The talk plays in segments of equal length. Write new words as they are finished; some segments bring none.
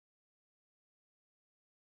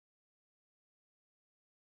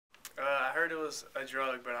I heard it was a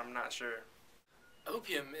drug, but I'm not sure.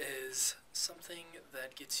 Opium is something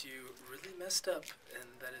that gets you really messed up, and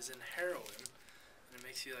that is in heroin, and it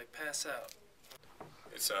makes you like pass out.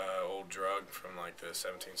 It's an old drug from like the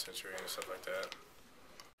 17th century and stuff like that.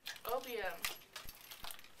 Opium.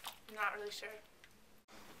 Not really sure.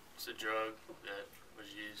 It's a drug that was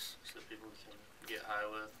used so people can get high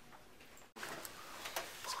with.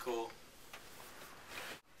 It's cool.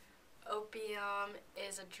 Opium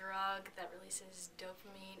is a drug that releases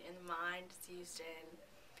dopamine in the mind. It's used in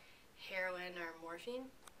heroin or morphine.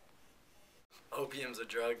 Opium's a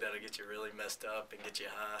drug that'll get you really messed up and get you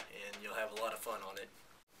high, and you'll have a lot of fun on it.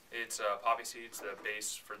 It's poppy seeds, the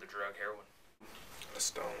base for the drug heroin. A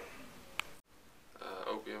stone.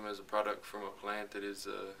 Opium is a product from a plant that is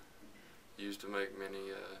used to make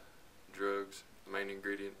many drugs. The main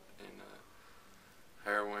ingredient in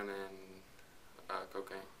heroin and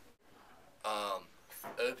cocaine.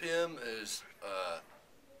 Opium is,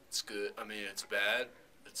 it's good. I mean, it's bad.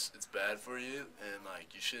 It's bad for you, and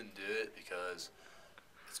like you shouldn't do it because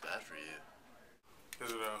it's bad for you.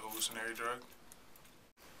 Is it a hallucinatory drug?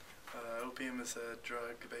 Opium is a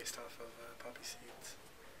drug based off of poppy seeds.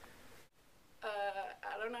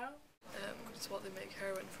 I don't know. It's what they make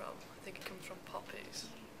heroin from. I think it comes from poppies.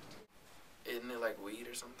 Isn't it like weed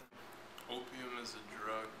or something? Opium is a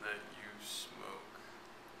drug that you smoke.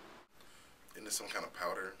 Isn't it some kind of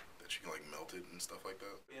powder that you can like melt it and stuff like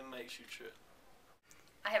that? It makes you trip.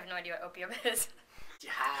 I have no idea what opium is.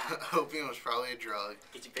 Yeah. Opium is probably a drug.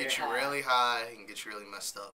 Get you Get you really high and get you really messed up.